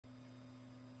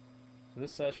So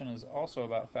this session is also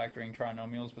about factoring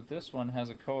trinomials, but this one has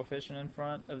a coefficient in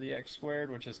front of the x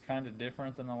squared, which is kind of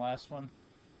different than the last one.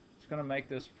 It's going to make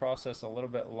this process a little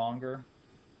bit longer.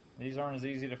 These aren't as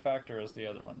easy to factor as the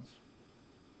other ones.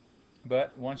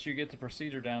 But once you get the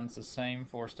procedure down, it's the same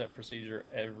four-step procedure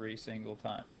every single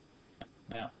time.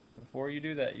 Now, before you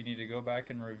do that, you need to go back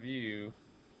and review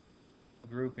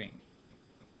grouping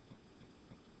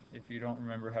if you don't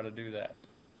remember how to do that.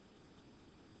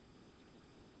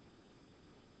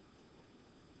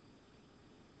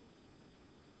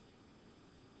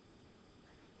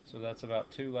 So that's about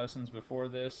 2 lessons before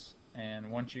this, and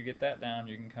once you get that down,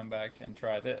 you can come back and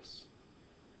try this.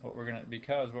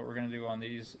 Because what we're gonna do on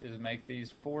these is make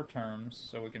these 4 terms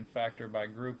so we can factor by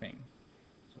grouping.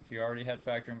 So if you already had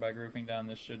factoring by grouping down,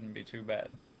 this shouldn't be too bad.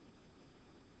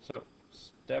 So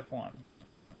step 1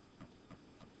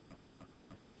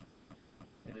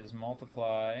 is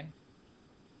multiply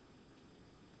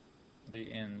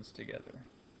the ends together.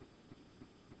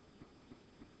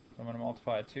 So I'm going to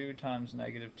multiply 2 times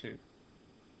negative 2.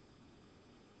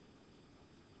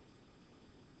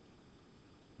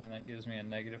 And that gives me a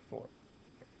negative 4.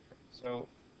 So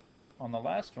on the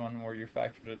last one, where you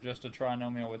factored just a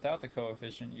trinomial without the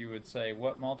coefficient, you would say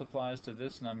what multiplies to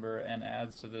this number and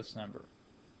adds to this number.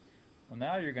 Well,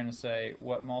 now you're going to say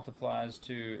what multiplies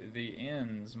to the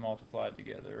ends multiplied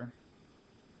together.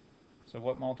 So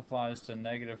what multiplies to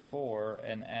negative 4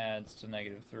 and adds to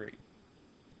negative 3.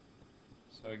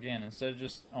 So again, instead of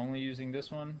just only using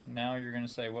this one, now you're going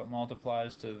to say what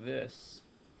multiplies to this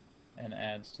and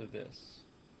adds to this.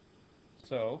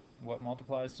 So what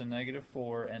multiplies to negative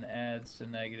 4 and adds to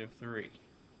negative 3?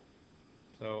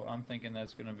 So I'm thinking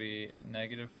that's going to be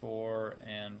negative 4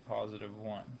 and positive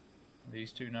 1.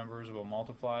 These two numbers will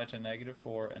multiply to negative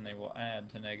 4 and they will add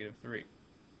to negative 3.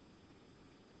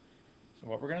 So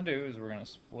what we're going to do is we're going to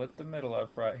split the middle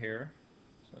up right here.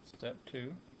 So that's step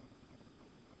 2.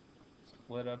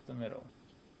 Split up the middle.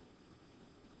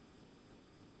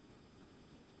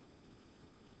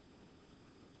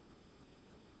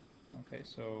 Okay,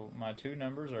 so my two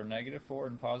numbers are negative 4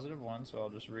 and positive 1, so I'll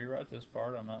just rewrite this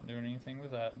part. I'm not doing anything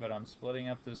with that, but I'm splitting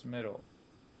up this middle.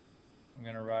 I'm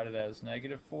going to write it as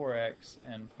negative 4x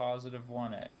and positive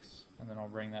 1x, and then I'll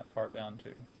bring that part down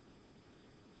too.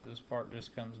 This part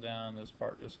just comes down, this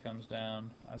part just comes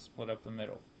down. I split up the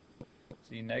middle.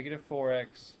 See, negative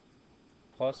 4x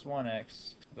plus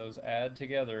 1x, those add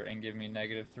together and give me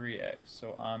negative 3x.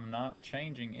 So I'm not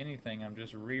changing anything, I'm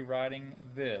just rewriting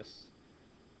this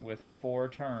with 4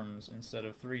 terms instead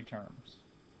of 3 terms.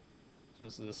 So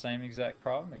this is the same exact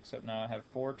problem, except now I have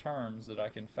 4 terms that I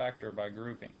can factor by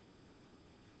grouping.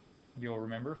 You'll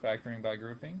remember factoring by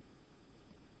grouping.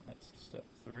 That's step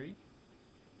 3.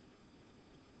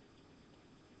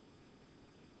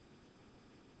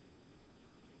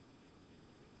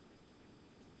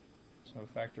 So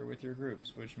factor with your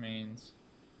groups, which means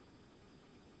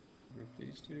group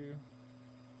these two.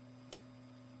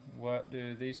 What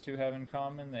do these two have in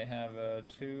common? They have a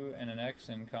 2 and an x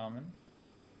in common.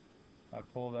 If I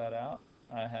pull that out,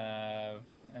 I have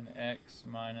an x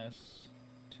minus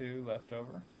 2 left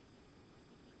over.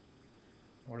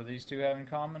 What do these two have in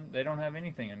common? They don't have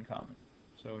anything in common.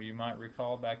 So you might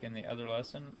recall back in the other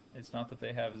lesson, it's not that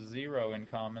they have 0 in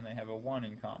common, they have a 1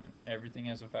 in common. Everything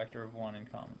has a factor of 1 in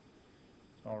common.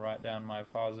 So I'll write down my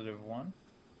positive 1,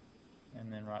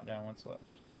 and then write down what's left.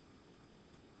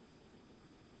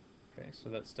 Okay, so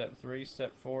that's step 3.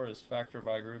 Step 4 is factor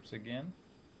by groups again,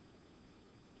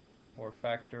 or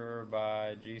factor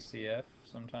by GCF.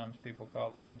 Sometimes people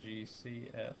call it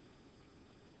GCF.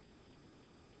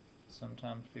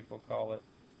 Sometimes people call it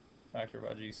factor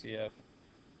by GCF.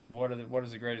 What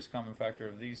is the greatest common factor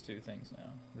of these two things now?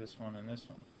 This one and this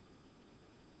one.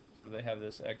 So they have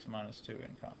this x minus 2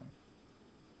 in common.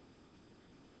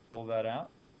 Pull that out,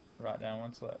 write down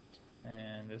what's left.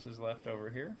 And this is left over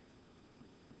here,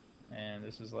 and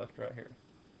this is left right here.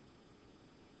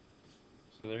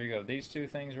 So there you go. These two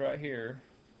things right here,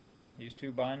 these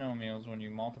two binomials, when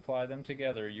you multiply them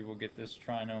together, you will get this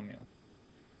trinomial.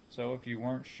 So if you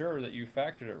weren't sure that you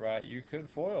factored it right, you could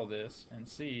FOIL this and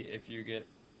see if you get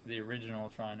the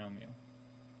original trinomial.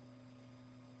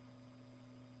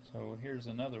 So here's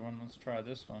another one. Let's try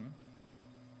this one.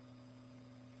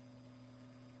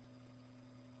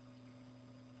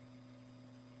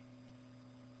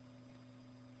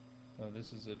 So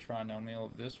this is a trinomial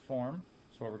of this form.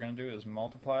 So what we're going to do is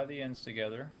multiply the ends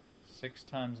together. 6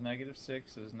 times negative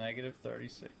 6 is negative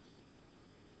 36.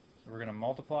 So we're going to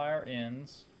multiply our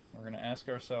ends. We're going to ask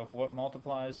ourselves what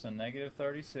multiplies to negative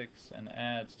 36 and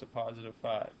adds to positive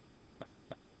 5.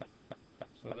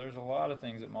 So there's a lot of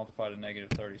things that multiply to negative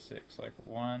 36, like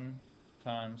 1,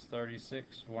 times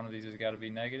 36. One of these has got to be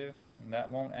negative, and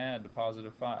that won't add to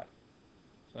positive 5.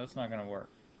 So that's not going to work.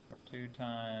 2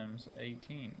 times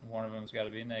 18. One of them's got to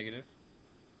be a negative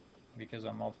because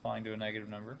I'm multiplying to a negative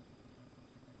number.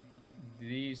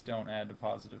 These don't add to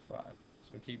positive 5.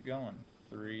 So keep going.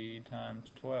 3 times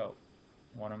 12.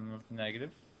 One of them is negative.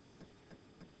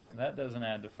 That doesn't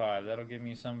add to 5. That'll give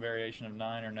me some variation of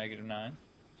 9 or negative 9.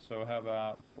 So how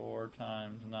about 4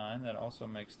 times 9? That also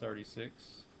makes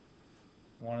 36.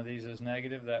 One of these is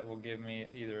negative. That will give me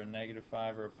either a negative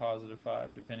 5 or a positive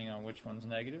 5, depending on which one's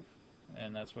negative.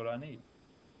 And that's what I need.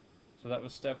 So that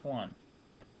was step 1.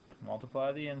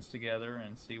 Multiply the ends together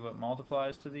and see what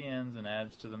multiplies to the ends and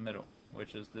adds to the middle,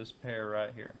 which is this pair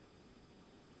right here.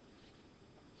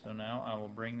 So now I will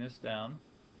bring this down.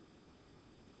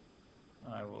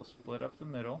 I will split up the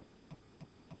middle.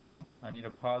 I need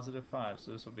a positive 5,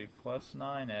 so this will be plus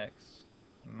 9x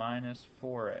minus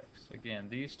 4x. Again,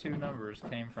 these two numbers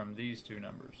came from these two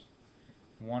numbers.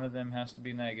 One of them has to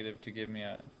be negative to give me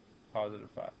a positive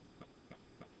 5.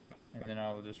 And then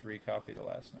I will just recopy the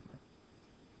last number.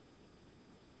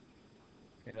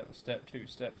 Okay, that was step 2.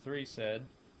 Step 3 said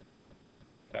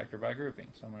factor by grouping.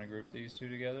 So I'm going to group these two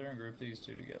together and group these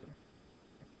two together.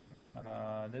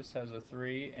 This has a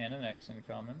 3 and an x in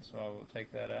common, so I will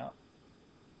take that out.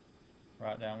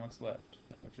 Write down what's left,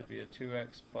 which would be a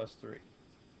 2x plus 3.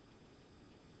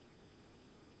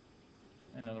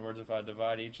 In other words, if I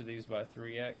divide each of these by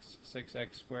 3x,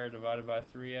 6x squared divided by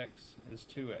 3x is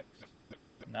 2x.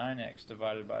 9x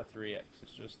divided by 3x is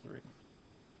just 3.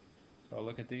 So I'll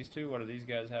look at these two. What do these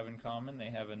guys have in common? They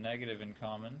have a negative in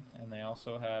common, and they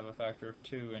also have a factor of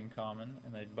 2 in common,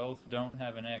 and they both don't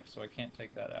have an x, so I can't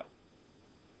take that out.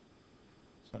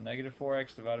 So negative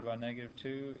 4x divided by negative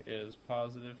 2 is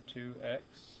positive 2x.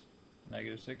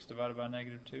 Negative 6 divided by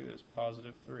negative 2 is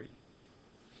positive 3.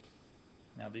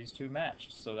 Now these two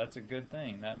matched, so that's a good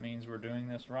thing. That means we're doing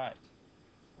this right.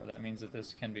 Or that means that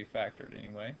this can be factored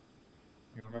anyway.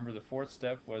 You remember the fourth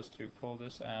step was to pull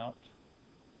this out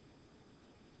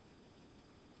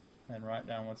and write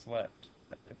down what's left.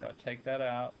 If I take that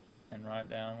out and write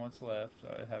down what's left,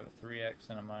 I have a 3x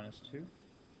and a minus 2.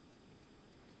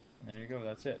 And there you go,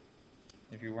 that's it.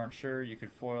 If you weren't sure, you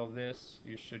could FOIL this.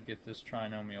 You should get this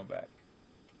trinomial back.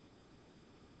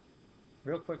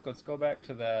 Real quick, let's go back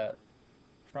to that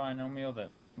trinomial that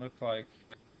looked like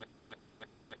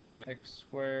x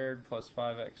squared plus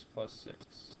 5x plus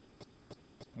 6.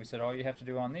 We said all you have to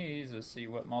do on these is see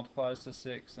what multiplies to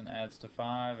 6 and adds to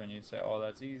 5, and you'd say, oh,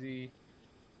 that's easy.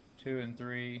 2 and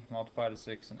 3 multiply to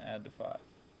 6 and add to 5.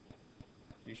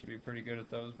 You should be pretty good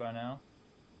at those by now.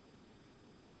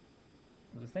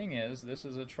 The thing is, this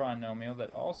is a trinomial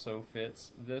that also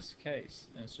fits this case.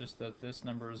 It's just that this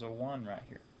number is a 1 right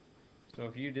here. So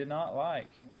if you did not like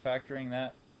factoring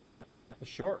that the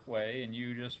short way and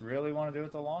you just really want to do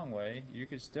it the long way, you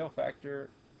could still factor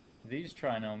these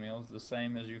trinomials the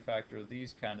same as you factor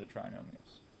these kind of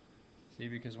trinomials. See,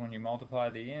 because when you multiply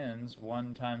the ends,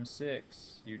 1 times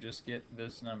 6, you just get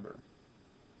this number.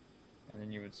 And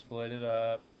then you would split it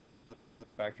up,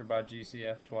 factor by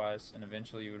GCF twice, and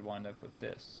eventually you would wind up with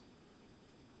this.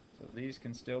 So these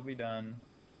can still be done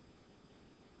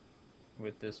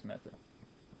with this method.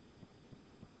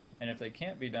 And if they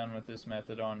can't be done with this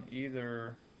method on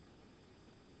either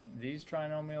these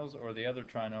trinomials or the other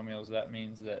trinomials, that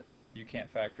means that you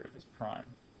can't factor it as prime.